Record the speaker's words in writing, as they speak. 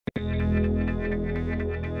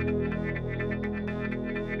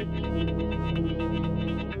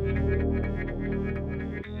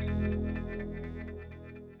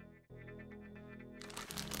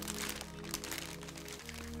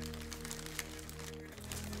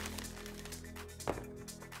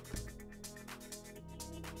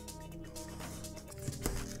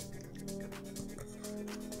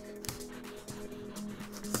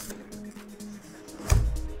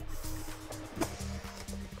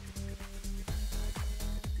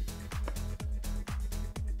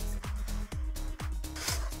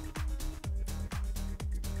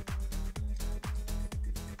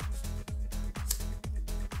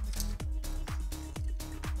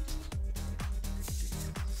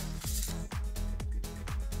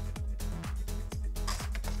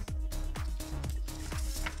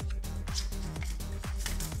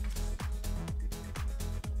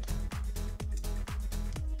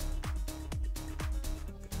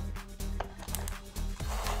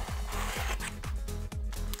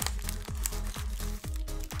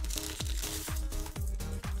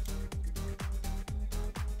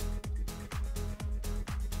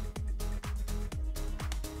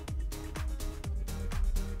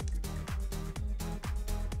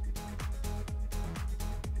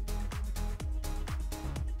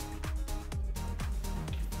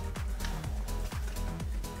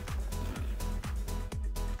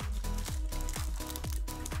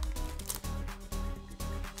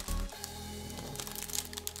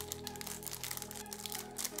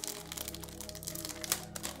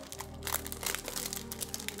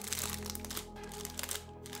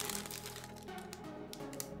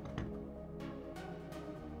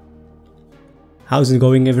How's it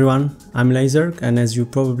going everyone? I'm Razer, and as you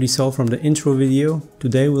probably saw from the intro video,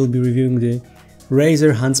 today we'll be reviewing the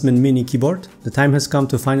Razer Huntsman Mini keyboard. The time has come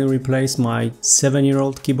to finally replace my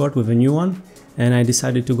 7-year-old keyboard with a new one, and I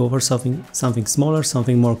decided to go for something smaller,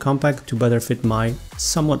 something more compact to better fit my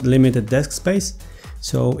somewhat limited desk space.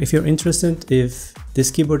 So if you're interested, if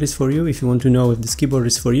this keyboard is for you, if you want to know if this keyboard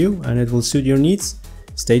is for you and it will suit your needs,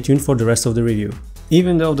 stay tuned for the rest of the review.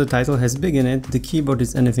 Even though the title has big in it, the keyboard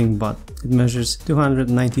is anything but. It measures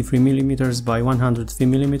 293mm by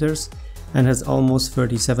 103mm and has almost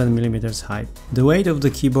 37mm height. The weight of the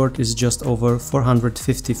keyboard is just over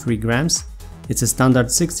 453 grams. It's a standard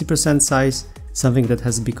 60% size, something that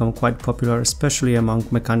has become quite popular especially among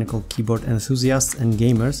mechanical keyboard enthusiasts and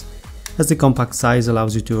gamers, as the compact size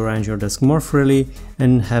allows you to arrange your desk more freely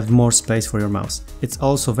and have more space for your mouse. It's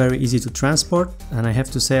also very easy to transport, and I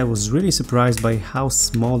have to say I was really surprised by how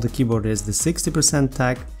small the keyboard is. The 60%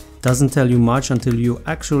 tag doesn't tell you much until you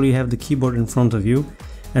actually have the keyboard in front of you,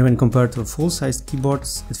 and when compared to full-sized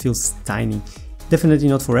keyboards it feels tiny. Definitely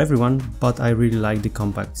not for everyone, but I really like the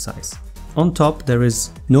compact size. On top there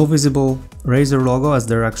is no visible Razer logo, as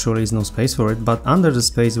there actually is no space for it, but under the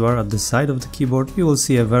spacebar at the side of the keyboard you will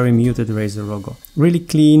see a very muted Razer logo. Really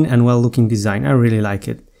clean and well looking design, I really like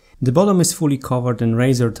it. The bottom is fully covered in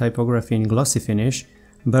Razer typography in glossy finish,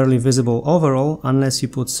 barely visible overall unless you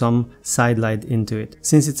put some side light into it.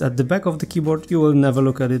 Since it's at the back of the keyboard you will never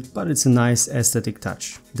look at it, but it's a nice aesthetic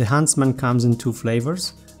touch. The Huntsman comes in two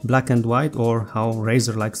flavors, black and white, or how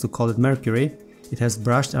Razer likes to call it, Mercury. It has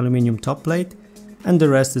brushed aluminum top plate and the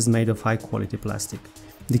rest is made of high quality plastic.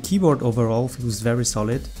 The keyboard overall feels very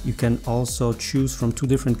solid. You can also choose from two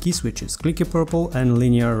different key switches, clicky purple and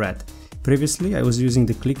linear red. Previously I was using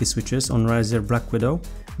the clicky switches on Razer Blackwidow,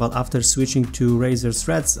 but after switching to Razer's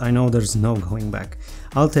reds I know there's no going back.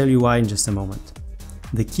 I'll tell you why in just a moment.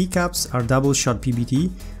 The keycaps are double shot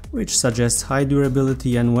PBT, which suggests high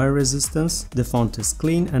durability and wear resistance. The font is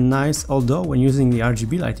clean and nice, although when using the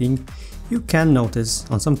RGB lighting you can notice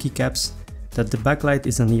on some keycaps that the backlight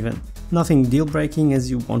is uneven. Nothing deal breaking, as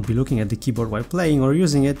you won't be looking at the keyboard while playing or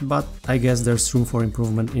using it, but I guess there's room for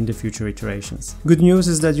improvement in the future iterations. Good news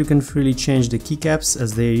is that you can freely change the keycaps,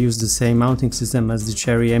 as they use the same mounting system as the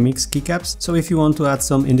Cherry MX keycaps, so if you want to add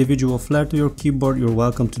some individual flair to your keyboard you're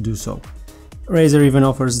welcome to do so. Razer even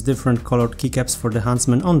offers different colored keycaps for the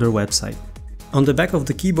Huntsman on their website. On the back of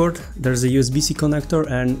the keyboard there's a USB-C connector,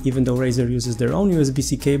 and even though Razer uses their own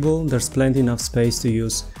USB-C cable, there's plenty enough space to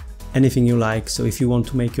use anything you like. So if you want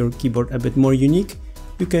to make your keyboard a bit more unique,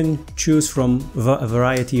 you can choose from a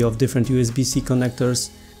variety of different USB-C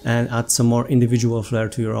connectors and add some more individual flair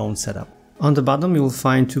to your own setup. On the bottom you will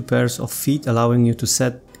find two pairs of feet, allowing you to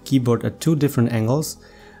set the keyboard at two different angles.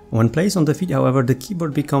 When placed on the feet, however, the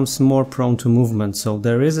keyboard becomes more prone to movement, so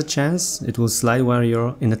there is a chance it will slide while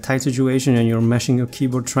you're in a tight situation and you're mashing your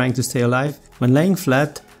keyboard trying to stay alive. When laying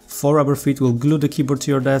flat, 4 rubber feet will glue the keyboard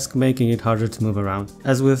to your desk, making it harder to move around.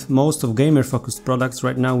 As with most of gamer-focused products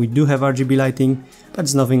right now, we do have RGB lighting, but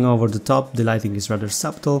it's nothing over the top. The lighting is rather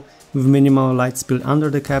subtle, with minimal light spill under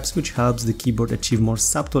the caps, which helps the keyboard achieve more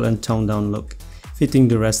subtle and toned-down look, fitting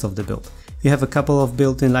the rest of the build. You have a couple of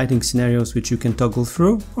built-in lighting scenarios which you can toggle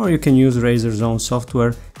through, or you can use Razer's own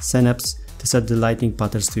software, Synapse, to set the lighting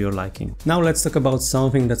patterns to your liking. Now let's talk about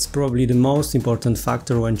something that's probably the most important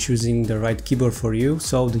factor when choosing the right keyboard for you,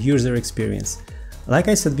 so the user experience. Like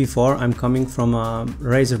I said before, I'm coming from a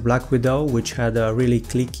Razer Blackwidow, which had a really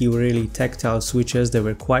clicky, really tactile switches. They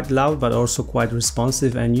were quite loud but also quite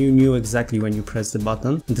responsive, and you knew exactly when you press the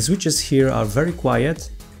button. The switches here are very quiet,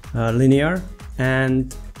 linear,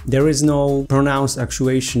 and there is no pronounced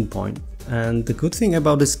actuation point. And the good thing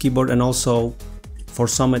about this keyboard, and also for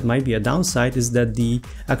some it might be a downside, is that the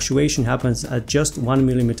actuation happens at just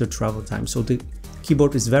 1mm travel time. So the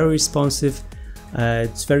keyboard is very responsive,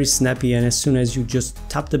 it's very snappy, and as soon as you just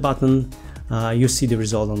tap the button you see the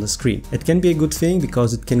result on the screen. It can be a good thing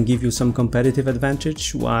because it can give you some competitive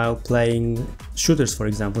advantage while playing shooters, for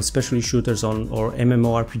example, especially shooters or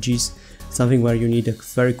MMORPGs, something where you need a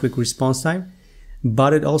very quick response time.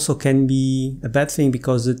 But it also can be a bad thing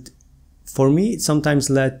because for me it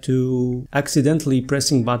sometimes led to accidentally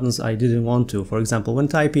pressing buttons I didn't want to. For example, when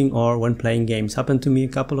typing or when playing games. Happened to me a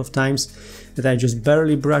couple of times that I just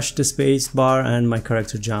barely brushed the space bar and my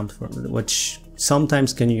character jumped, which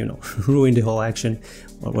sometimes can, you know, ruin the whole action,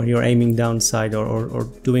 or when you're aiming down sight or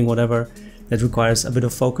doing whatever that requires a bit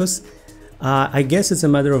of focus. I guess it's a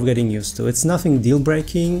matter of getting used to. It's nothing deal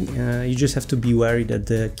breaking, you just have to be wary that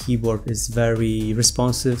the keyboard is very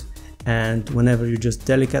responsive, and whenever you just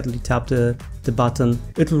delicately tap the button,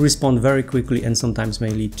 it will respond very quickly and sometimes may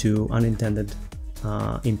lead to unintended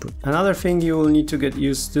input. Another thing you will need to get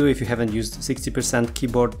used to if you haven't used 60%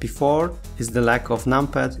 keyboard before is the lack of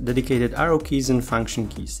numpad, dedicated arrow keys and function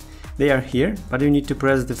keys. They are here, but you need to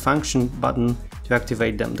press the function button to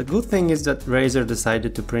activate them. The good thing is that Razer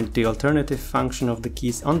decided to print the alternative function of the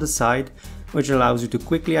keys on the side, which allows you to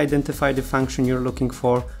quickly identify the function you're looking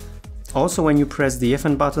for. Also, when you press the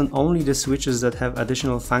FN button, only the switches that have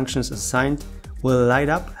additional functions assigned will light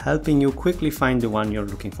up, helping you quickly find the one you're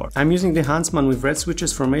looking for. I'm using the Huntsman with red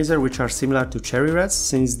switches from Razer, which are similar to cherry reds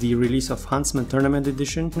since the release of Huntsman Tournament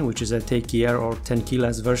Edition, which is a 10 keyer or 10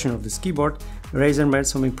 keyless version of this keyboard. Razer made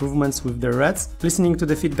some improvements with their reds. Listening to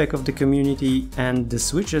the feedback of the community, and the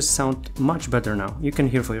switches sound much better now. You can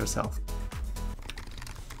hear for yourself.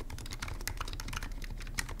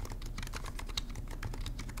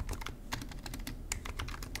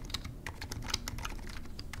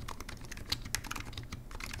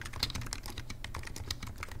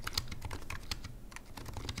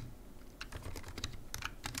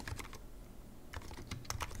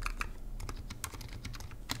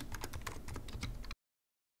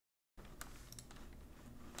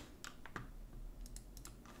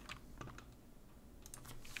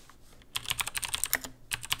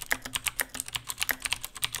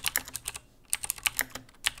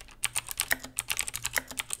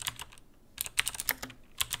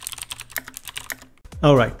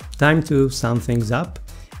 Alright, time to sum things up.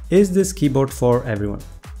 Is this keyboard for everyone?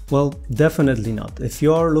 Well, definitely not. If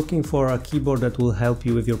you're looking for a keyboard that will help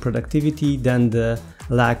you with your productivity, then the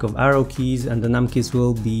lack of arrow keys and the num keys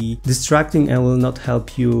will be distracting and will not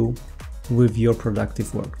help you with your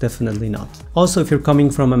productive work. Definitely not. Also, if you're coming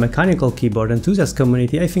from a mechanical keyboard enthusiast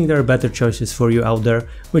community, I think there are better choices for you out there,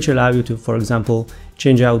 which allow you to, for example,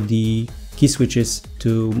 change out the key switches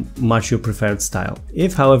to match your preferred style.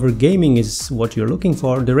 If, however, gaming is what you're looking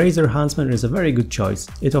for, the Razer Huntsman is a very good choice.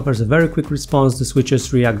 It offers a very quick response, the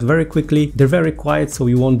switches react very quickly, they're very quiet so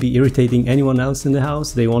you won't be irritating anyone else in the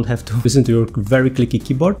house, they won't have to listen to your very clicky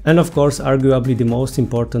keyboard. And of course, arguably the most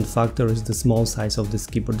important factor is the small size of this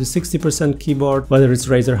keyboard. The 60% keyboard, whether it's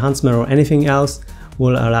Razer Huntsman or anything else,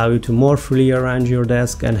 will allow you to more freely arrange your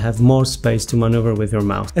desk and have more space to maneuver with your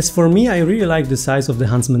mouse. As for me, I really like the size of the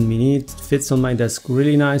Huntsman Mini. It fits on my desk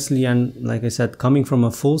really nicely, and like I said, coming from a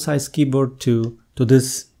full-size keyboard to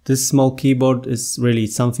this small keyboard is really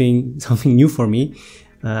something new for me.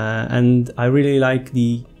 And I really like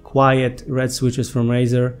the quiet red switches from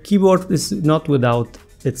Razer. Keyboard is not without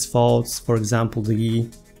its faults. For example, the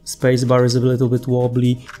spacebar is a little bit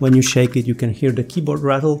wobbly. When you shake it, you can hear the keyboard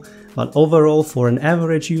rattle. But overall, for an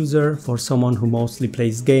average user, for someone who mostly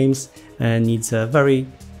plays games and needs a very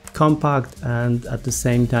compact and at the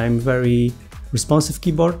same time very responsive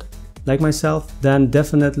keyboard, like myself, then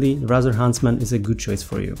definitely Razer Huntsman is a good choice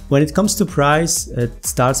for you. When it comes to price, it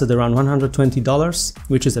starts at around $120,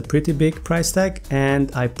 which is a pretty big price tag, and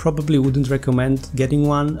I probably wouldn't recommend getting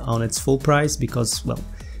one on its full price because, well,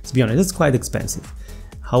 to be honest, it's quite expensive.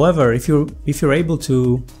 However, if you're able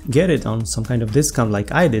to get it on some kind of discount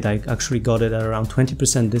like I did, I actually got it at around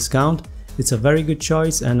 20% discount. It's a very good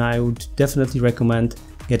choice and I would definitely recommend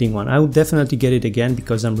getting one. I would definitely get it again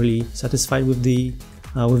because I'm really satisfied with the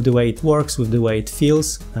way it works, with the way it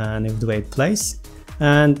feels and with the way it plays.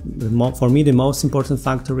 And for me, the most important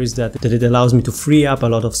factor is that it allows me to free up a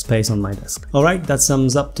lot of space on my desk. Alright, that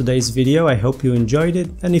sums up today's video. I hope you enjoyed it,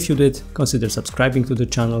 and if you did, consider subscribing to the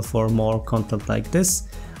channel for more content like this.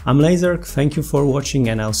 I'm Lazer, thank you for watching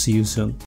and I'll see you soon.